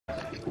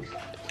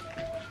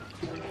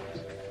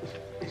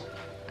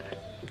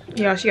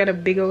Y'all, she got a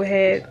big old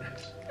head.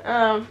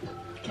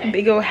 Okay.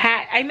 Big old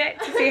hat. I meant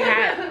to say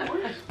hat.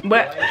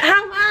 But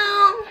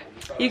hello.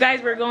 You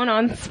guys, we're going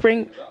on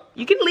spring.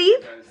 You can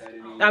leave.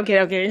 I'm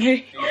kidding, I'm kidding.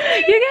 You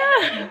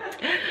can.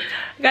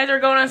 You guys are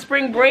going on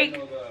spring break.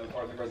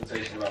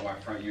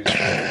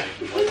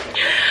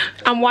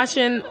 I'm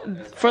watching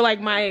for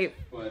like my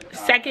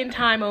second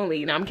time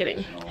only. No, I'm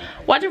kidding.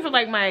 Watching for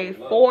like my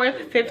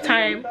 4th, 5th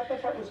time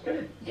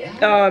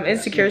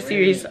Insecure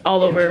series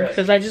all over,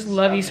 because I just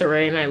love Issa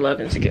Rae and I love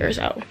Insecure.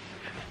 So,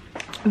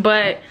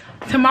 but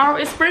tomorrow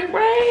is spring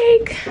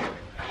break.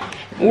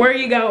 Where are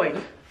you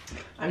going?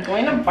 I'm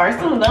going to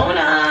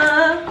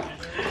Barcelona.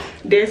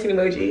 Dancing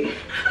emoji.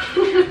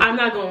 I'm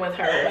not going with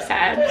her.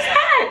 Sad.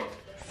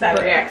 Sad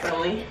reacts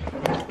only.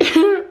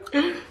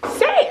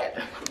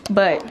 Sad.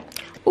 But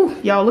ooh,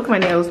 y'all, look at my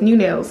nails. New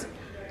nails.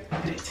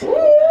 Ooh,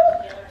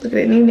 look at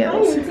that, new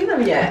nails. I haven't seen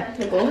them yet.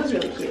 The gold is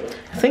really cute.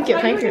 Thank you,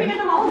 thank you.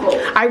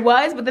 I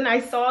was, but then I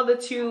saw the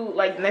two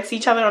like next to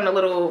each other on the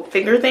little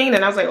finger thing,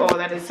 and I was like, oh,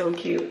 that is so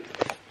cute.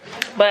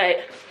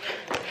 But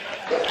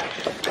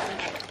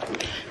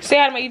say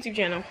hi to my YouTube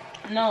channel.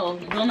 No,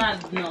 do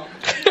not, no.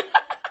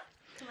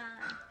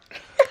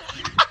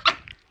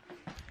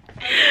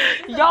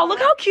 Y'all, look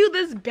how cute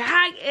this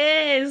bag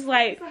is.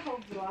 Like,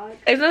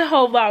 it's a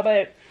whole vlog,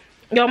 but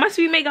yo, my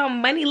sweet mate got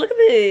money. Look at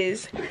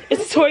this.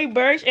 It's Tory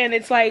Burch, and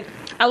it's like,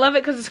 I love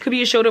it because this could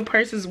be a shoulder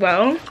purse as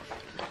well.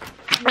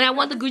 And I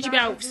want the Gucci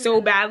bag so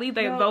badly,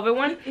 the velvet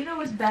one. You know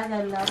which bag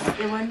I love?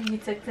 The one you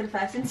took to the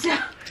fashion show.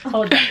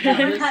 Oh,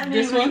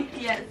 this one?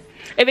 Yes.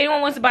 If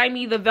anyone wants to buy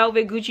me the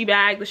velvet Gucci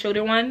bag, the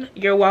shoulder one,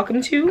 you're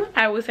welcome to.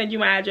 I will send you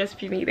my address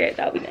if you need it.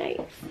 That'll be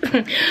nice.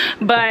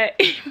 But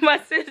my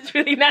sis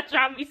really not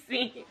trying to be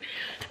seen.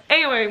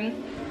 Anyway,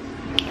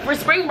 for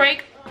spring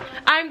break,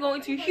 I'm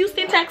going to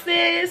Houston,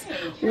 Texas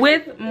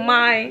with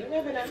my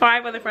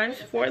 4 other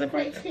friends.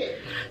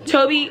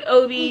 Toby,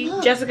 Obi,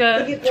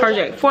 Jessica,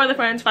 Charjay. 4 other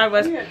friends, 5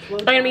 of us. We're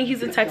gonna be in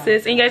Houston,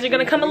 Texas, and you guys are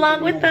gonna come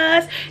along with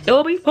us. It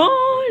will be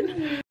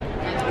fun.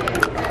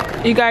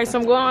 You guys, so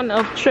I'm going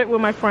on a trip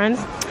with my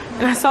friends,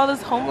 and I saw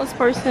this homeless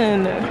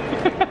person.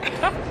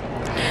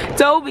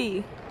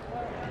 Toby,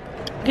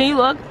 can you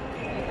look?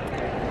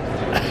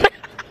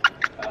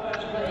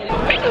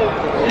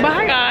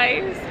 Bye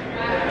guys.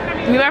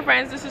 Me and my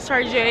friends, this is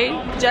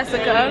Charjay,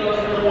 Jessica,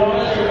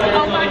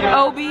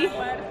 Obi,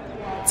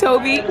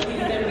 Toby,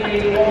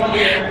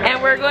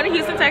 and we're going to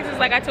Houston, Texas,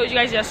 like I told you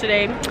guys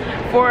yesterday,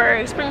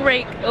 for spring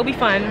break. It'll be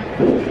fun.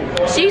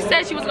 She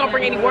said she wasn't gonna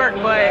bring any work,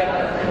 but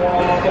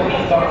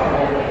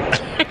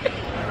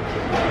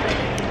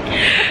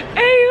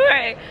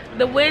anyway,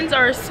 the winds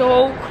are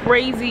so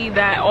crazy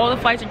that all the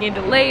flights are getting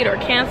delayed or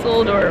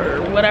canceled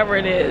or whatever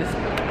it is.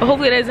 But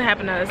hopefully it doesn't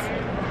happen to us.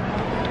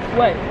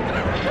 What?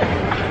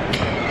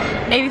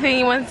 Anything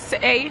you want to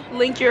say?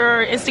 Link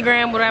your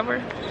Instagram,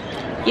 whatever.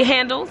 Your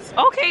handles.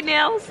 Okay,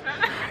 nails.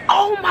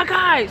 Oh my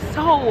God.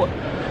 So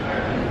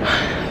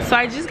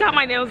I just got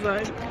my nails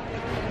done.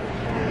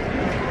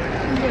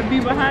 Yeah, be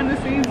behind the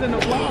scenes in the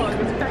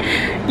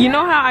vlog. You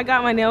know how I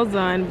got my nails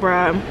done,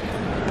 bruh.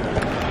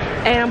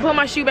 And I'm putting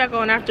my shoe back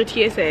on after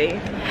TSA.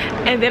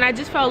 And then I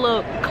just felt a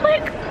little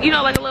click. You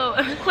know, like a little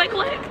click.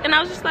 And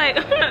I was just like,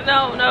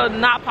 no,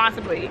 not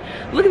possibly.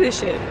 Look at this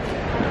shit.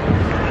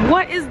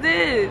 What is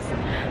this?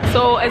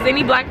 So as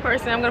any black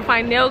person, I'm gonna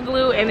find nail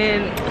glue and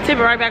then tip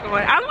it right back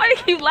on. I don't know why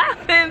they keep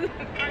laughing.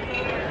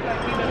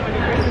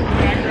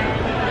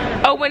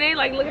 Oh, when they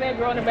like looking at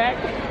girl in the back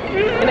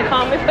in the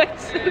comment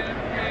section.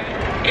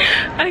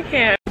 I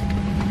can't.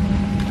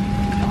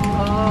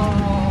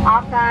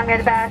 Off time, go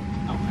to bed.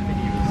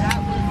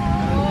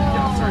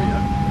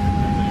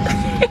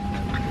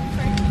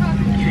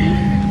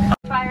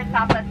 Fire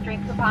Southwest Street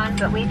coupons,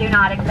 but we do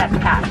not accept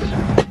cash.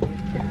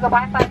 This is a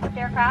Wi-Fi equipped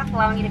aircraft,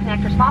 allowing you to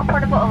connect your small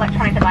portable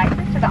electronic devices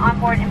to the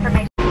onboard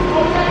information.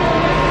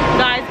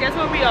 Guys, guess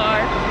where we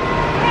are?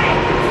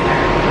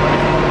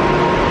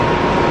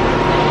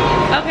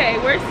 Okay,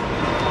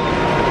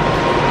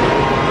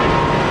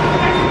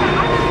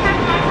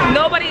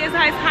 nobody is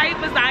as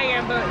hype as I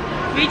am, but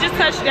we just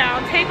touched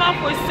down. Takeoff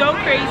was so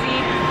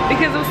crazy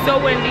because it was so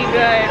windy.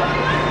 Good.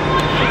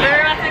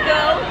 We're about to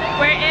go.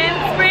 We're in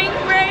spring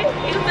break.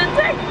 Houston,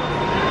 Texas.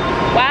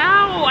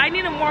 Wow, I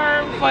need a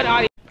more fun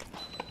audio.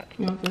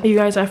 You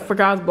guys, I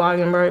forgot I was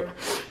vlogging, right?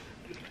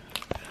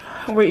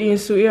 We're eating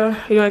suya.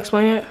 You wanna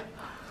explain it?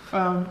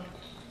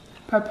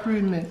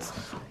 Pepperoni mince.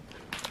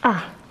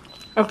 Ah,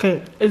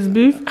 okay. It's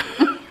beef.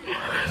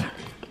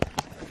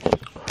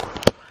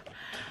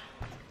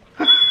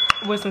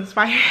 With some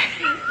spice.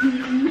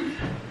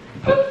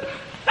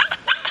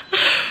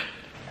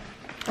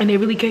 And they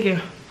really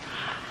kicking.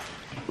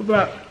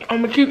 But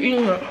I'm gonna keep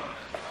eating it.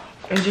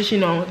 And just, you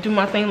know, do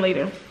my thing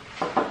later.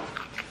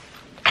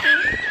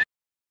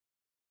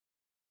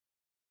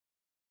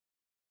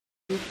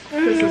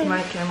 This is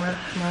my camera,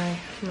 my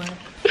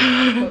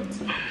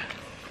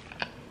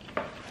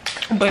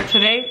But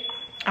today,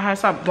 I had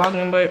stopped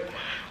vlogging, but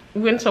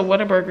we went to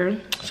Whataburger.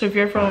 So if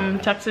you're from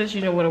Texas,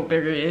 you know what a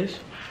burger is.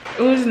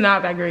 It was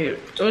not that great.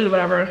 It was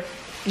whatever.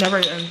 Never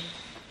again.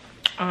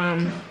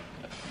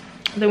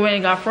 Then went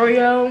and got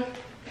froyo.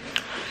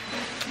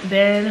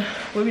 Then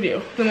what did we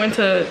do? We went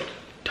to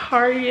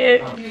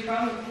Target.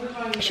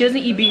 She doesn't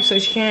eat beef, so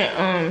she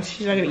can't.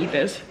 She's not gonna eat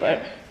this.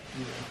 But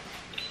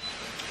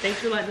Thanks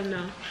for letting them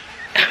know.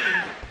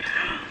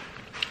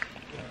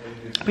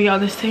 but y'all,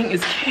 this thing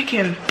is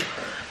kicking.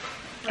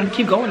 I'm gonna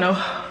keep going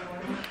though.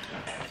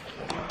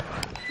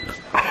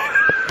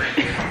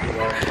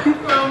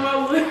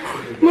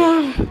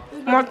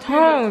 My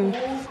tongue.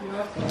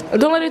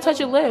 Don't let it touch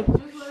your lip. Just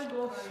let it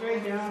go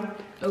straight down.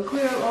 It'll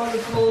clear up all the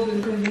cold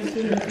and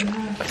congestion that you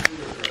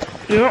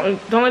have. You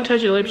don't let it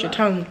touch your lips, your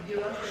tongue.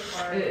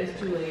 It is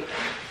too late.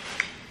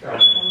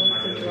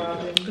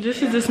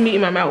 This is just meat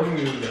in my mouth.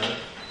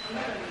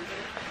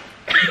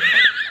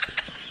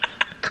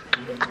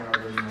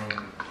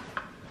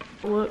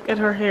 Look at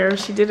her hair.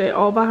 She did it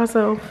all by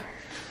herself.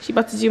 She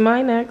about to do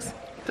mine next.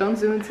 Don't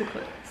zoom into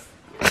clips.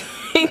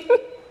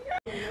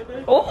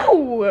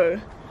 Oh,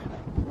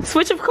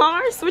 switch of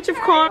cars, switch of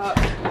cars.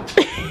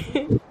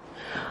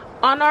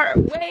 On our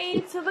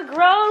way to the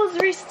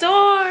grocery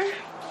store.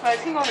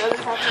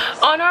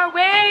 On our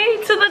way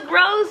to the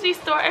grocery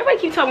store. Everybody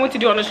keep telling me what to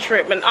do on this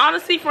trip, and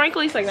honestly,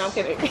 frankly, it's like, no, I'm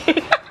kidding.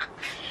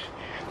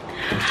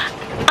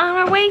 On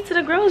our way to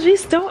the grocery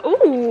store.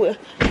 Ooh,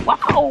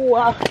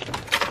 wow.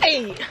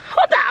 Hey,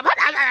 hold up.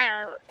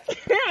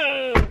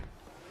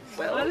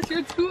 Well,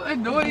 you're too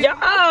annoying. Yo.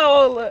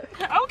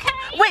 Okay.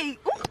 Wait,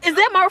 is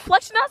that my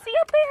reflection I see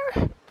up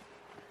there?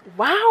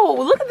 Wow,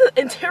 look at the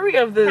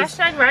interior of this.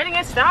 Hashtag riding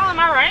in style, am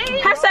I right?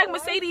 Hashtag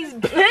Mercedes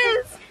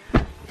Benz.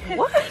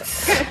 What?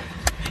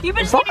 You've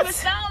been What? riding with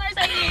style,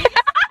 Mercedes.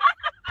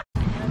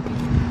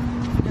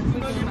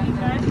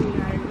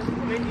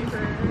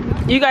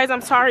 You guys,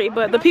 I'm sorry,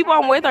 but the people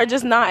I'm with are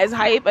just not as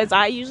hype as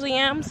I usually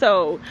am.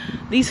 So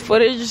these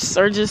footage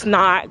are just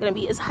not gonna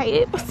be as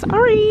hype.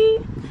 Sorry.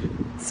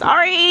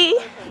 Sorry.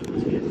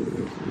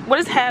 What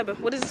is HEB?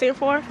 What does it stand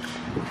for?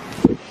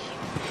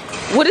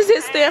 What does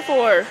it stand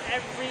for?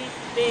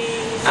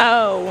 Everything.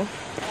 Oh.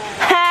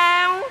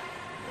 How?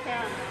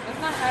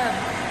 It's not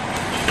HEB.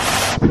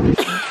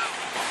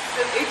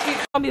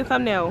 I'll be the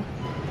thumbnail.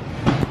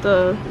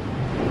 The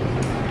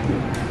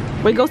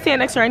wait, go stand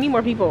next to her. I need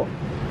more people.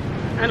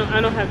 I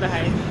don't have the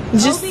height.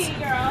 Just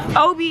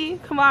Obi,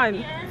 come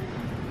on.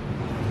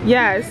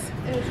 Yes.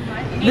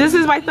 This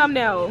is my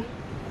thumbnail.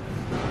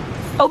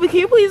 Obi, can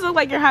you please look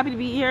like you're happy to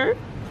be here?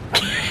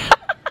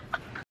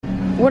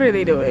 What are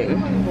they doing?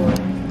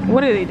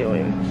 What are they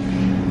doing?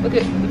 Look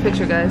at the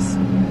picture, guys.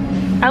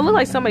 I look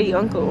like somebody's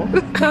uncle.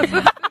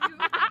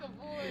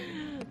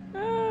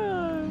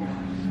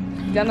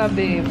 Gonna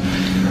babe.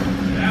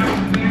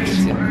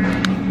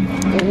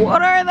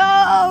 What are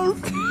those?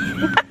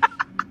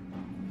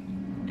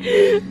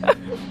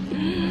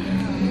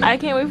 I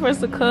can't wait for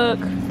us to cook.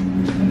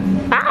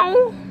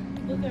 Ow!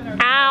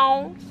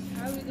 Ow!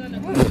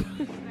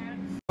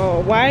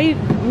 Oh, why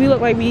we look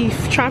like we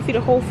trying to feed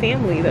a whole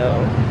family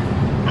though?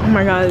 Oh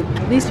my god,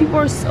 these people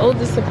are so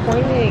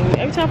disappointing.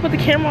 Every time I put the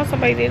camera on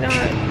somebody, they don't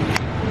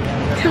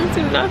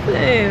do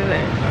nothing.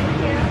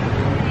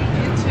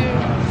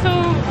 So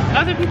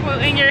other people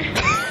in your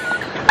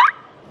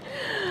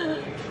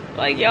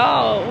Like,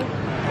 y'all.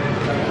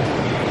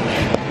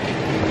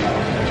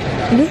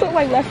 This looks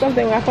like less stuff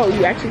than I thought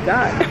you actually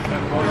got.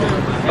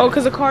 Oh,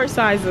 because of card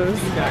sizes.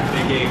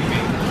 They gave me.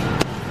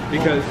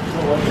 Because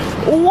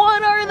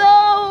What are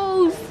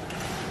those?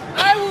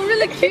 I will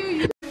really kill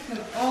you. This can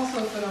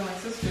also fit on my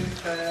sister's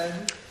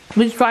bed.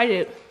 We tried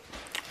it.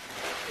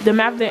 The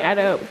map didn't add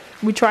up.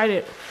 We tried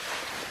it.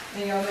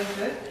 And y'all didn't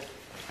fit?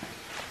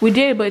 We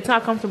did, but it's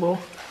not comfortable.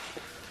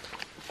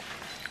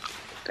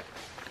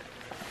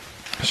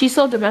 She's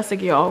so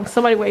domestic, y'all.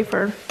 Somebody wait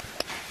for her.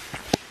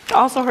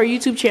 Also, her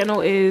YouTube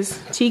channel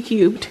is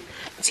T-Cubed.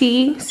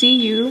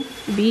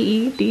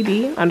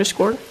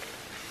 TCUBEDD_.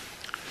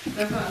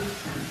 That's not.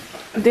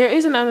 There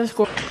is an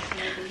underscore.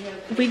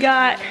 We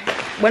got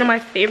one of my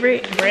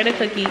favorite brand of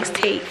cookies,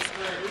 Tate's.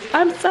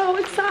 I'm so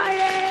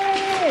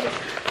excited!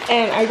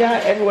 And I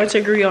got everyone to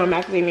agree on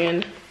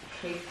macadamia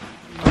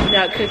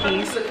nut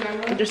cookies.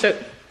 They're so...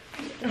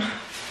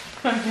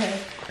 Okay.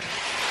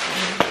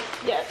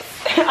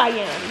 Yes, I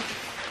am.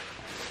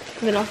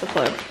 Then off the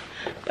club.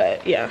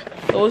 But yeah,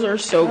 those are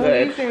so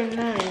good. These are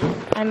nice.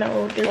 I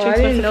know, they're too Well, I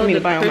didn't expensive know for me the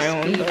to buy on my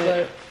own. crispy,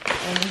 But...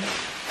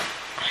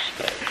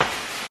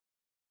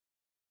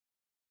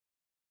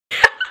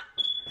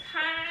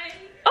 Hi.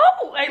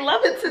 Oh, I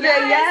love it today.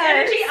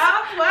 Yes. Energy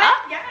up. What?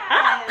 Yes.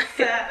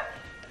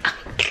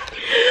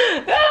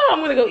 Oh, I'm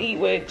gonna go eat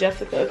with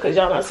Jessica because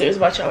y'all not serious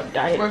about y'all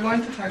diet. We're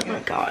going to Oh Target. my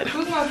god.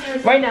 Who's not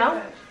serious? Right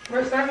now?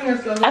 We're starving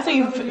ourselves. After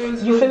you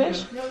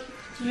finish?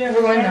 Yeah,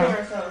 we're going now.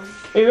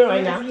 Are you going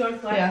right now?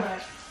 Yeah.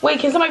 Wait,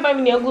 can somebody buy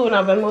me nail glue and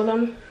I'll Venmo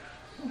them?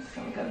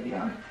 Someone gotta be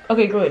on.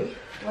 Okay, good.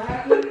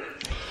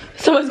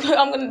 Someone's good.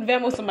 I'm gonna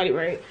Venmo somebody,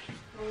 right?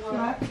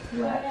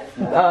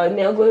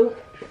 Nail glue.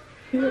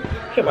 Here,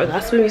 my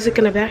gospel music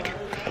in the back.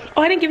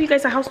 Oh, I didn't give you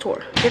guys a house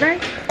tour, did I?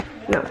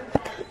 No.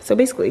 So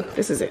basically,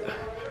 this is it.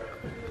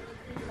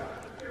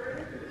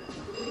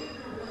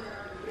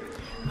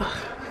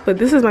 But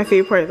this is my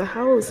favorite part of the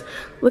house.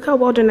 Look how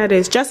well done that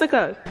is.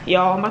 Jessica,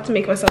 y'all, I'm about to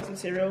make myself some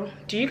cereal.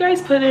 Do you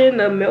guys put in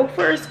the milk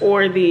first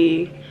or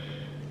the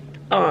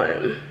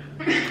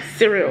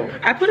cereal?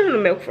 I put it in the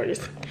milk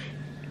first.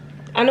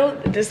 I know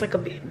there's like a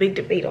big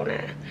debate on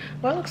that.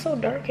 Why it looks so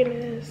dark in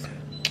this?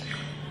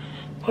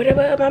 What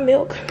about my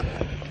milk?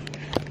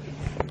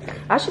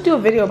 I should do a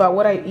video about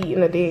what I eat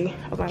in a day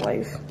of my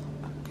life.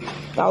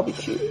 That would be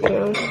cute, you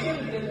know?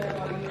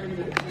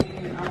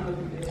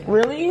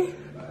 Really?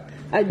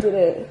 I did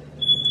it.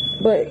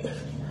 But,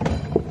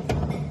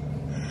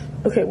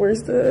 okay,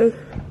 where's the...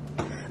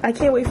 I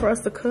can't wait for us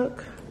to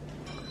cook.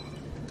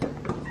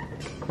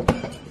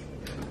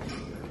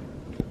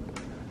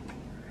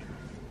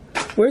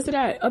 Where's it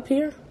at? Up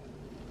here?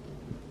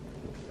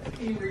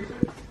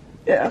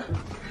 Yeah.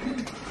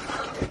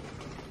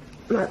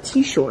 Not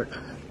too short.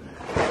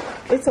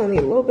 It's only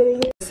a little bit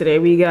in here. Today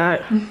we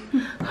got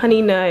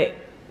Honey Nut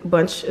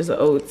Bunches of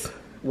Oats.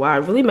 Wow, I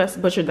really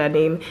butchered that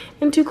name.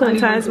 And 2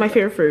 clementines, my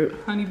favorite fruit.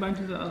 Honey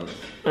Bunches of Oats.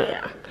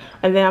 Yeah.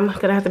 And then I'm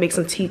gonna have to make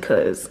some tea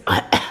cause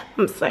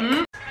I'm sick.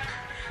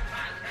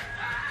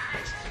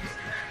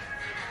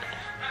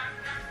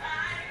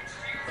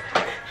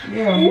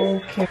 Yeah,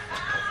 okay.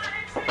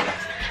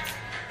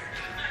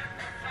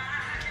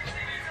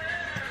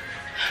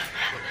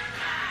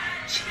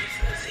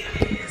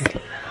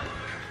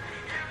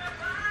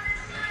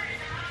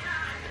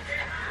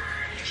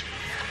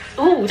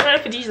 Ooh, turn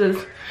for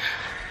Jesus.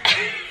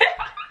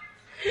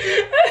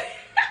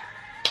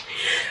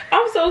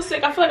 I'm so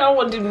sick. I feel like I don't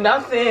want to do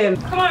nothing.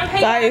 Come on,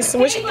 hey guys,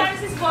 which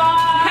glasses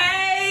vlog.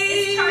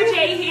 hey, It's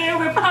RJ here.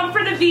 We're pumped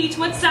for the beach.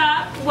 What's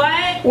up?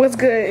 what's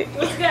good?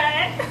 What's good?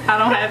 I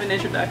don't have an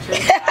introduction.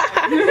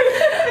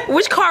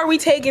 Which car are we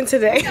taking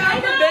today?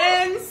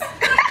 Benz.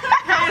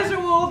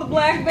 Casual, the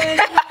black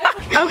Benz.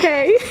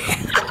 Okay.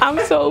 I'm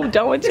so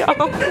done with y'all.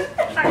 Our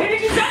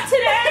energy's up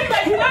today.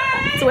 Like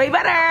what? It's way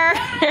better.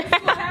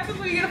 What happens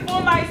when you get a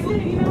full night's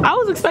sleep? You know? I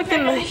was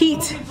expecting the heat.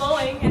 We'll be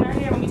blowing in our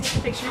hair when we take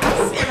the pictures.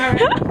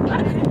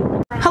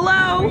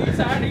 Hello. You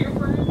tired of your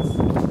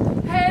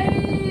friends?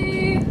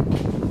 Hey.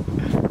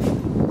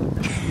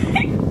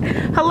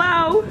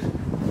 Hello.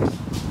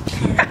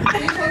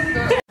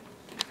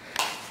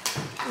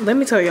 Let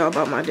me tell y'all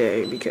about my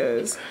day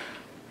because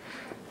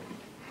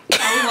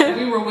I was like,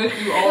 we were with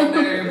you all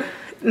day.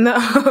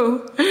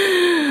 no,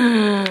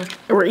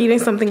 we're eating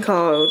something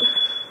called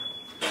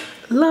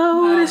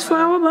Lotus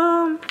Flower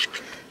Bomb.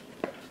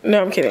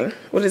 No, I'm kidding.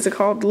 What is it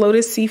called?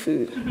 Lotus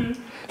Seafood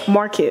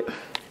Market.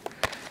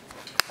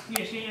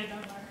 Yeah, she ain't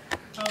done that.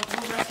 Oh, the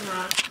whole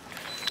restaurant.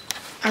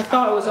 I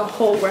thought it was a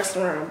whole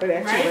restaurant, but it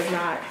actually Right? was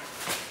not.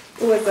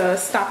 It was a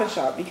Stop and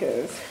Shop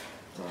because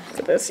look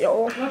at this,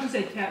 y'all. Why don't you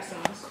say cat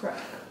sauce? Crap.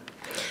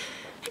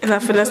 And I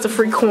finessed the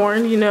free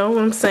corn, you know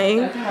what I'm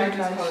saying? I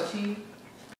just call it cheese.